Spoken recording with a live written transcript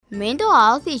Mental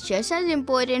health is just as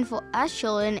important for us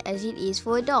children as it is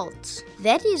for adults.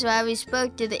 That is why we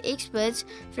spoke to the experts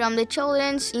from the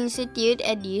Children's Institute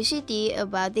at UCT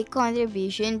about their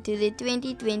contribution to the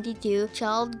 2022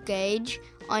 Child Gauge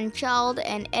on Child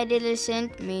and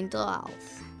Adolescent Mental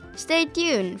Health. Stay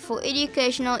tuned for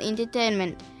educational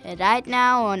entertainment right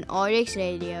now on RX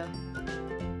Radio.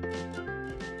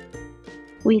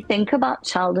 We think about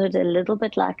childhood a little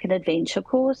bit like an adventure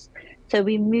course. So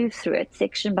we move through it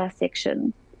section by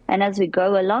section. And as we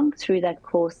go along through that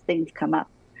course, things come up.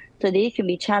 So there can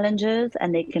be challenges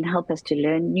and they can help us to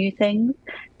learn new things.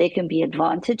 There can be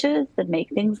advantages that make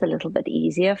things a little bit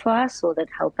easier for us or that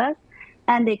help us.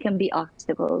 And there can be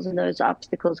obstacles, and those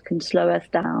obstacles can slow us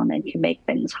down and can make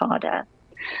things harder.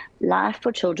 Life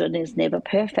for children is never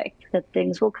perfect, that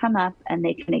things will come up and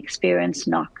they can experience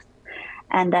knocks,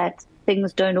 and that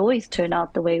things don't always turn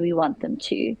out the way we want them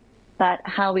to. But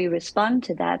how we respond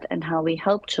to that and how we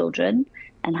help children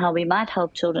and how we might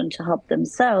help children to help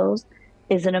themselves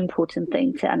is an important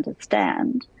thing to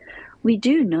understand. We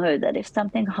do know that if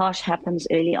something harsh happens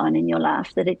early on in your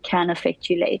life, that it can affect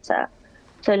you later.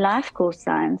 So life course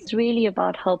science is really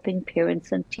about helping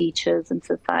parents and teachers and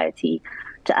society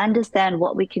to understand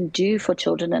what we can do for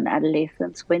children and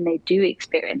adolescents when they do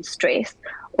experience stress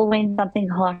or when something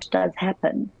harsh does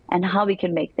happen, and how we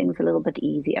can make things a little bit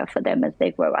easier for them as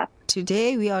they grow up.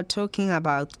 Today we are talking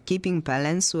about keeping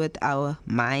balance with our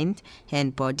mind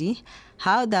and body.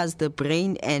 How does the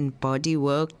brain and body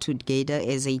work together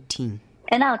as a team?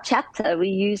 In our chapter, we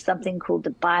use something called the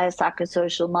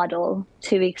biopsychosocial model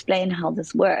to explain how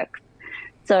this works.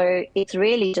 So it's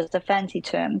really just a fancy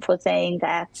term for saying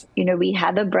that, we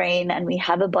have a brain and we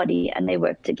have a body and they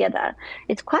work together.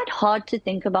 It's quite hard to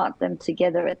think about them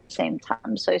together at the same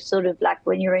time. So sort of like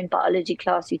when you're in biology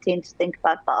class, you tend to think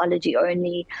about biology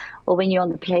only, or when you're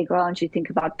on the playground, you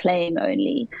think about playing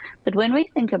only. But when we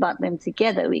think about them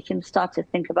together, we can start to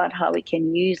think about how we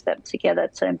can use them together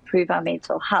to improve our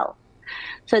mental health.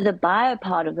 So the bio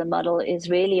part of the model is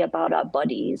really about our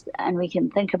bodies, and we can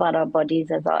think about our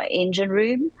bodies as our engine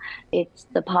room. It's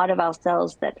the part of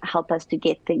ourselves that help us to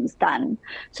get things done.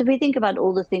 So if we think about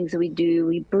all the things that we do,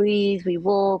 we breathe, we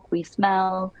walk, we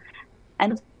smell,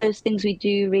 and those things we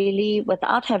do really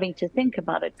without having to think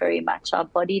about it very much. Our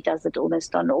body does it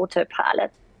almost on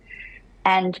autopilot.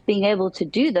 And being able to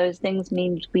do those things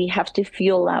means we have to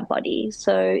fuel our body.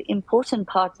 So important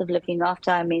parts of looking after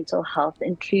our mental health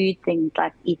include things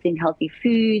like eating healthy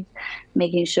foods,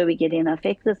 making sure we get enough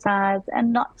exercise,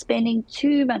 and not spending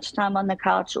too much time on the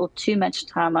couch or too much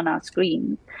time on our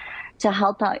screens to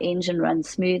help our engine run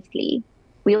smoothly.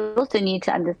 We also need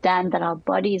to understand that our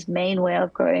body's main way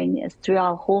of growing is through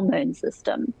our hormone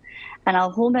system. And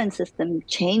our hormone system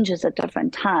changes at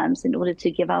different times in order to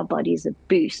give our bodies a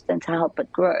boost and to help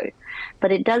it grow.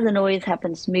 But it doesn't always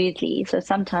happen smoothly. So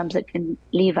sometimes it can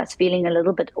leave us feeling a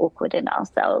little bit awkward in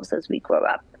ourselves as we grow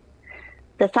up.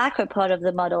 The psycho part of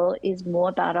the model is more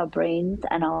about our brains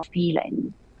and our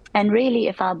feelings. And really,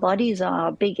 if our bodies are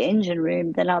our big engine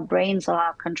room, then our brains are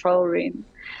our control room.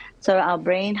 So our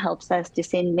brain helps us to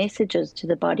send messages to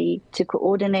the body to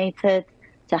coordinate it,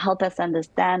 to help us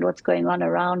understand what's going on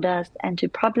around us, and to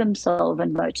problem solve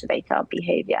and motivate our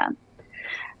behavior.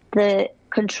 The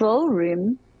control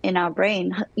room in our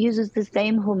brain uses the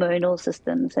same hormonal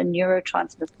systems and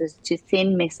neurotransmitters to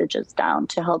send messages down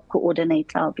to help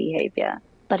coordinate our behavior.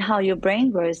 But how your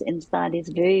brain grows inside is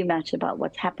very much about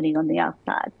what's happening on the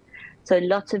outside. So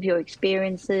lots of your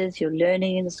experiences, your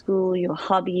learning in school, your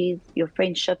hobbies, your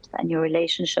friendships, and your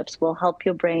relationships will help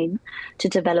your brain to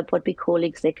develop what we call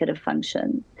executive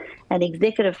functions. And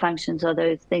executive functions are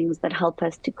those things that help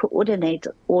us to coordinate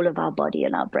all of our body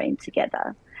and our brain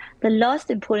together. The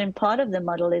last important part of the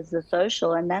model is the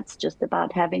social, and that's just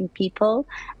about having people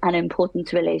and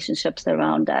important relationships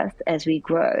around us as we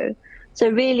grow. So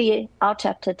really, our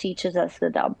chapter teaches us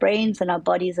that our brains and our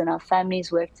bodies and our families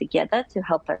work together to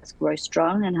help us grow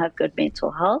strong and have good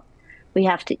mental health. We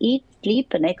have to eat,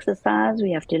 sleep, and exercise.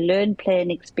 We have to learn, play,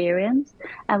 and experience.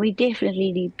 And we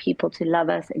definitely need people to love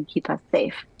us and keep us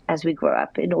safe as we grow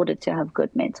up in order to have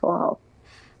good mental health.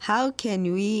 How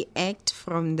can we act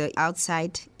from the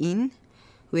outside in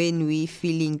when we're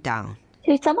feeling down?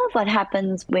 So some of what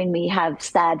happens when we have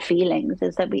sad feelings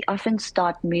is that we often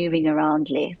start moving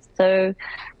around less. So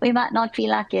we might not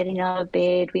feel like getting out of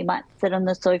bed. We might sit on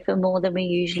the sofa more than we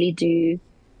usually do.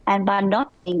 And by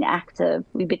not being active,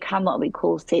 we become what we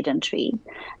call sedentary.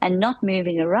 And not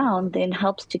moving around then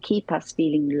helps to keep us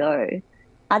feeling low.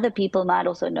 Other people might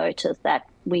also notice that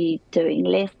we're doing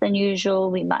less than usual.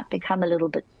 We might become a little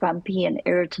bit grumpy and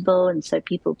irritable, and so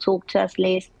people talk to us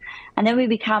less. And then we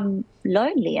become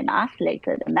lonely and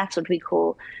isolated, and that's what we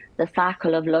call the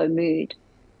cycle of low mood.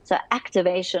 So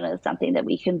activation is something that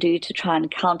we can do to try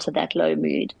and counter that low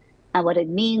mood. And what it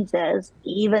means is,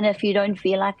 even if you don't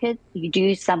feel like it, you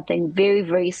do something very,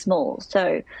 very small.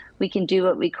 So we can do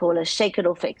what we call a shake it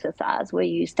off exercise, where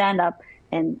you stand up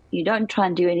and you don't try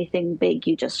and do anything big.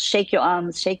 You just shake your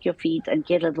arms, shake your feet, and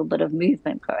get a little bit of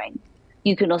movement going.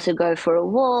 You can also go for a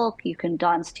walk. You can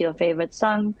dance to your favorite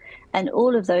song. And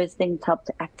all of those things help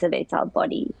to activate our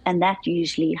body. And that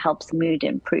usually helps mood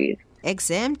improve.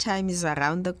 Exam time is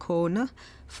around the corner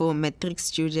for matric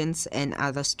students and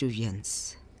other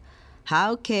students.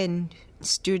 How can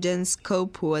students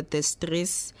cope with the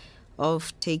stress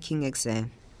of taking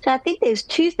exam? So I think there's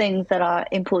two things that are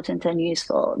important and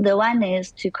useful. The one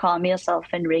is to calm yourself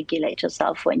and regulate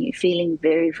yourself when you're feeling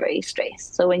very, very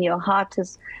stressed. So when your heart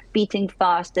is beating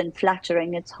fast and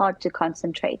fluttering, it's hard to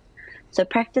concentrate. So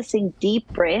practicing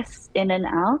deep breaths in and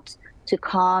out to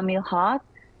calm your heart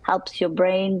helps your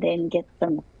brain then get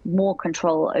some more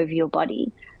control over your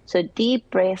body. So deep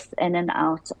breaths in and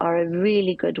out are a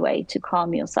really good way to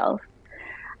calm yourself.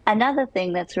 Another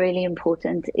thing that's really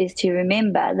important is to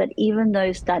remember that even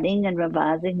though studying and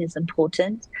revising is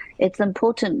important, it's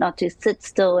important not to sit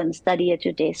still and study at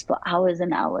your desk for hours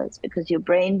and hours, because your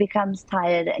brain becomes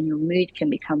tired and your mood can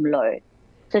become low.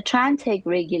 So try and take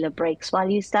regular breaks while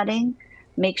you're studying.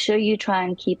 Make sure you try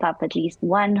and keep up at least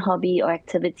one hobby or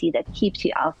activity that keeps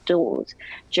you outdoors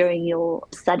during your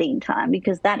studying time,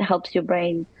 because that helps your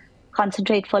brain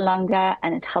concentrate for longer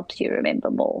and it helps you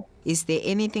remember more. Is there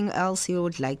anything else you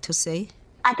would like to say?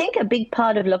 I think a big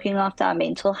part of looking after our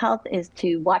mental health is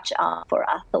to watch out for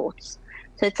our thoughts.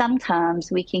 So sometimes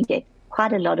we can get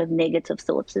quite a lot of negative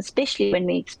thoughts, especially when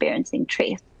we're experiencing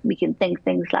stress. We can think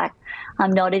things like,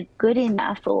 I'm not good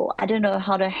enough, or I don't know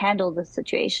how to handle this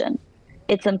situation.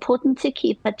 It's important to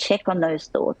keep a check on those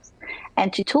thoughts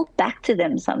and to talk back to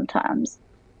them sometimes.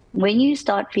 When you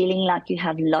start feeling like you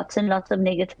have lots and lots of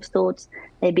negative thoughts,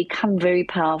 they become very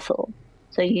powerful.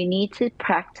 So you need to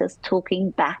practice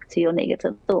talking back to your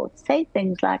negative thoughts. Say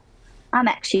things like, I'm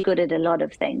actually good at a lot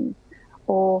of things,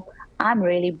 or I'm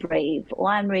really brave, or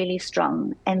I'm really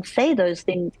strong. And say those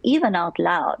things even out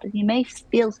loud. You may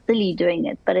feel silly doing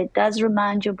it, but it does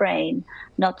remind your brain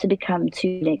not to become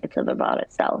too negative about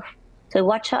itself. So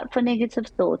watch out for negative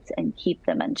thoughts and keep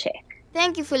them in check.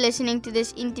 Thank you for listening to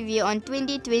this interview on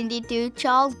 2022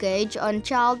 Child Gauge on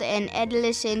Child and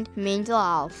Adolescent Mental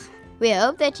Health. We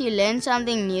hope that you learned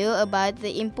something new about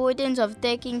the importance of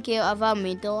taking care of our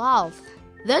mental health.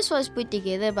 This was put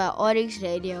together by RX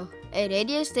Radio, a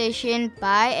radio station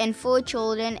by and for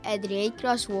children at Red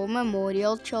Cross War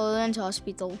Memorial Children's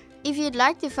Hospital. If you'd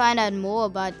like to find out more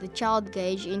about the Child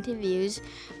Gauge interviews,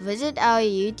 visit our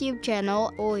YouTube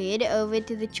channel or head over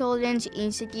to the Children's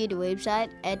Institute website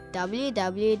at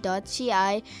www.ci.uct.ac.za.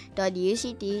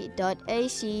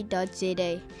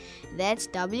 That's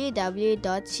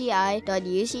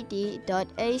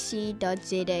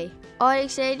www.ci.uct.ac.za.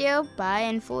 RX Radio by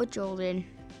and for children.